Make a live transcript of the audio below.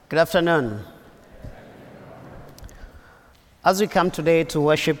Good afternoon. As we come today to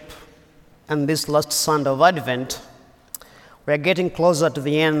worship on this last Sunday of Advent, we are getting closer to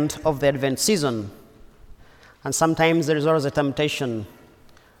the end of the Advent season. And sometimes there is always a temptation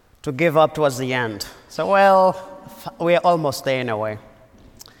to give up towards the end. So, we are almost there in a way.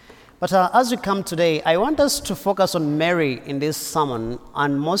 But as we come today, I want us to focus on Mary in this sermon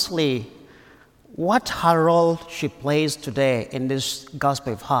and mostly what her role she plays today in this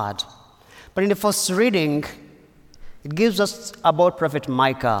gospel we've heard. But in the first reading, it gives us about Prophet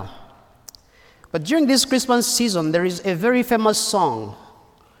Micah. But during this Christmas season, there is a very famous song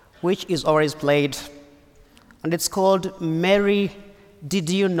which is always played, and it's called Mary, Did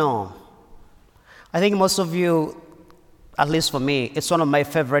You Know? I think most of you, at least for me, it's one of my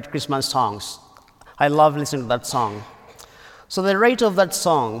favorite Christmas songs. I love listening to that song. So the writer of that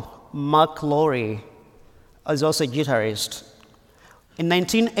song, Mark Laurie, is also a guitarist. In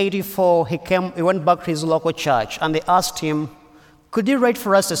 1984, he went back to his local church, and they asked him, could you write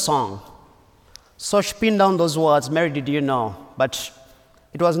for us a song? So she pinned down those words, Mary, did you know? But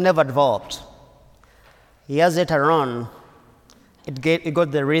it was never developed. Years later on, it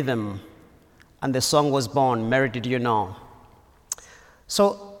got the rhythm, and the song was born, Mary, did you know?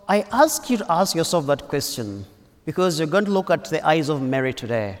 So I ask you to ask yourself that question, because you're going to look at the eyes of Mary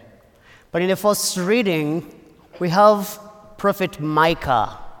today. But in the first reading, we have Prophet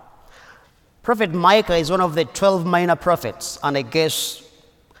Micah. Prophet Micah is one of the 12 minor prophets, and I guess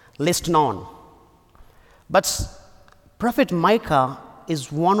least known. But Prophet Micah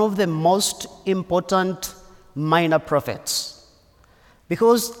is one of the most important minor prophets,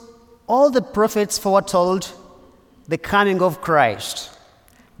 because all the prophets foretold the coming of Christ,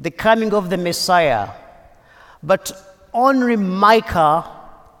 the coming of the Messiah, but only Micah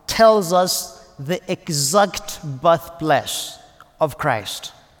tells us the exact birthplace of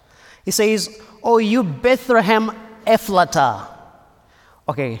Christ. He says, "Oh, you Bethlehem Ephratah."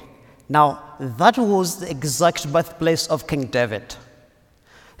 Okay, now that was the exact birthplace of King David.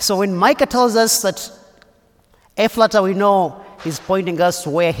 So when Micah tells us that Ephratah, we know he's pointing us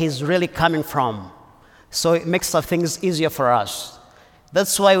where he's really coming from. So it makes things easier for us.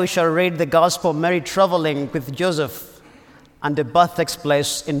 That's why we shall read the Gospel of Mary traveling with Joseph, and the birth takes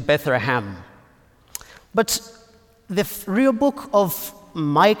place in Bethlehem. But the real book of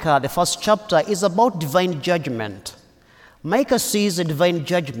Micah, the first chapter, is about divine judgment. Micah sees a divine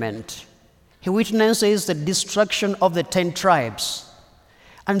judgment. He witnesses the destruction of the 10 tribes.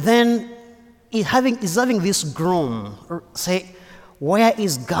 And then he's having this groom say, where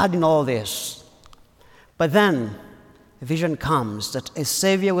is God in all this? But then a vision comes that a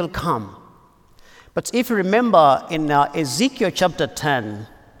Savior will come. But if you remember in Ezekiel chapter 10,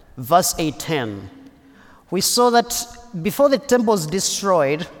 verse 18, we saw that before the temple was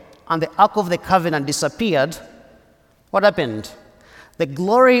destroyed and the Ark of the Covenant disappeared, what happened? The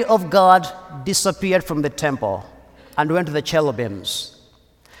glory of God disappeared from the temple and went to the cherubims.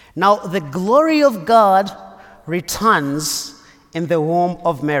 Now the glory of God returns in the womb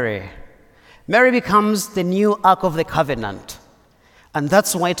of Mary. Mary becomes the new Ark of the Covenant. And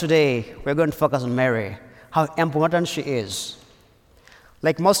that's why today we're going to focus on Mary, how important she is.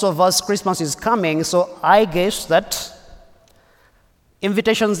 Like most of us, Christmas is coming, so I guess that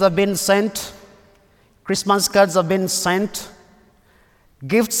invitations have been sent, Christmas cards have been sent,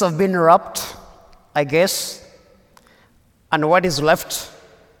 gifts have been wrapped, I guess, and what is left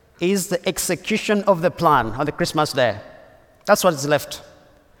is the execution of the plan on the Christmas day. That's what is left.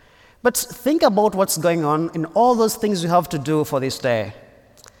 But think about what's going on in all those things you have to do for this day.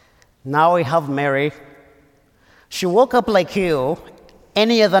 Now we have Mary. She woke up like you,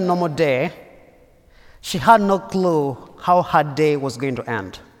 any other normal day. She had no clue how her day was going to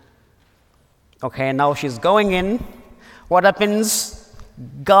end. Okay, now she's going in. What happens?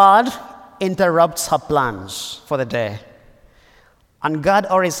 God interrupts her plans for the day. And God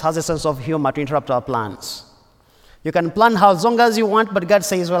always has a sense of humor to interrupt our plans. You can plan how long as you want, but God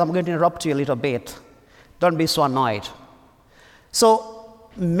says, well, I'm going to interrupt you a little bit. Don't be so annoyed. So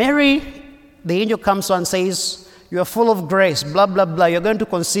Mary, the angel comes to her and says, you are full of grace, blah, blah, blah. You're going to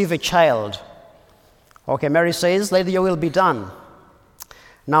conceive a child. Okay, Mary says, let your will be done.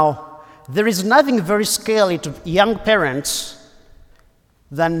 Now, there is nothing very scary to young parents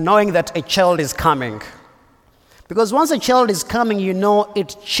than knowing that a child is coming. Because once a child is coming, you know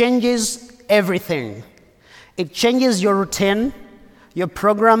it changes everything. It changes your routine, your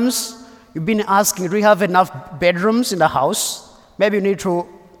programs. You've been asking, do you have enough bedrooms in the house? Maybe you need to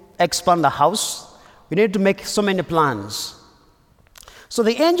expand the house. You need to make so many plans. So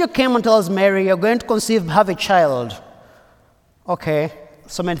the angel came and tells Mary, you're going to conceive, have a child. Okay,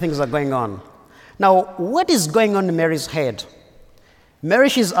 So many things are going on. Now, what is going on in Mary's head? Mary,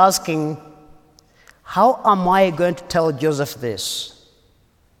 she's asking, how am I going to tell Joseph this?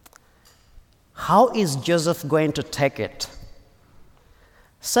 How is Joseph going to take it?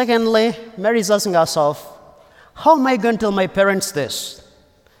 Secondly, Mary is asking herself, how am I going to tell my parents this?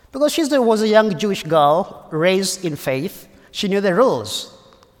 Because she was a young Jewish girl raised in faith. She knew the rules.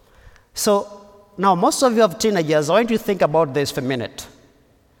 So now most of you have teenagers. I want you to think about this for a minute.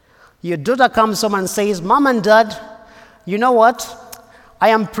 Your daughter comes home and says, Mom and Dad, you know what? I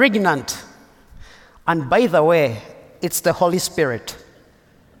am pregnant. And by the way, it's the Holy Spirit.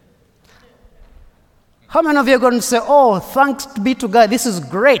 How many of you are going to say, oh, thanks be to God, this is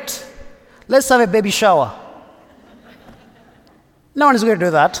great. Let's have a baby shower. No one is going to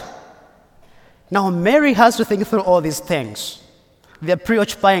do that. Now, Mary has to think through all these things. They're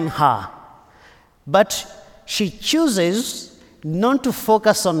preoccupying her. But she chooses not to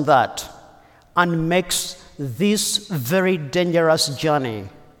focus on that and makes this very dangerous journey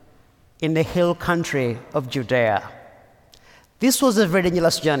in the hill country of Judea. This was a very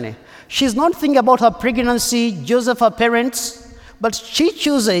dangerous journey. She's not thinking about her pregnancy, Joseph, her parents, but she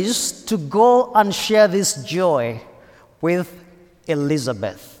chooses to go and share this joy with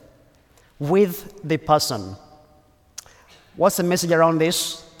Elizabeth, with the person. What's the message around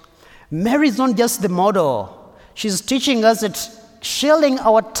this? Mary is not just the model. She's teaching us that sharing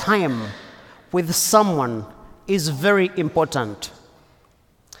our time with someone is very important.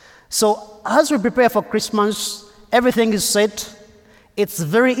 So as we prepare for Christmas, everything is set. It's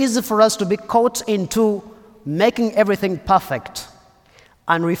very easy for us to be caught into making everything perfect,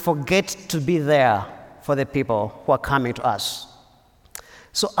 and we forget to be there for the people who are coming to us.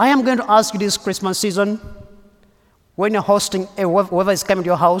 So I am going to ask you this Christmas season, when you're hosting whoever is coming to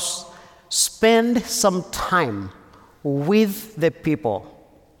your house, spend some time with the people.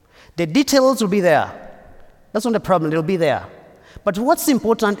 The details will be there. That's not a problem, they'll be there. But what's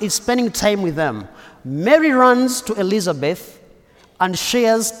important is spending time with them. Mary runs to Elizabeth and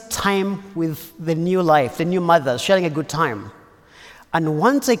shares time with the new life, the new mother, sharing a good time. And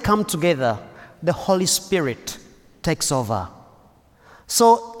once they come together, the Holy Spirit takes over.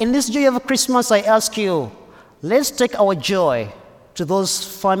 So in this joy of Christmas, I ask you, let's take our joy to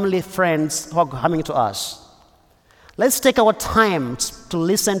those family friends who are coming to us. Let's take our time to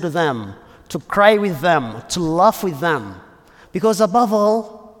listen to them, to cry with them, to laugh with them. Because above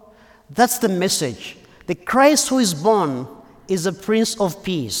all, that's the message. The Christ who is born is a Prince of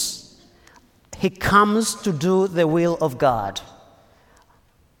Peace. He comes to do the will of God.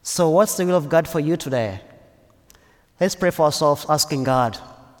 So what's the will of God for you today? Let's pray for ourselves, asking God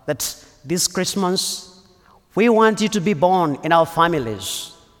that this Christmas, we want you to be born in our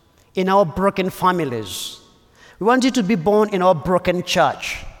families, in our broken families. We want you to be born in our broken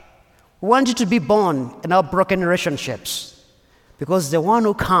church. We want you to be born in our broken relationships. Because the one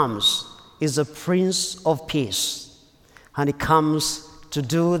who comes is the Prince of Peace. And he comes to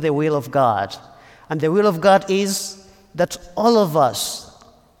do the will of God. And the will of God is that all of us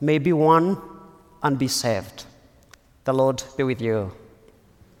may be one and be saved. The Lord be with you.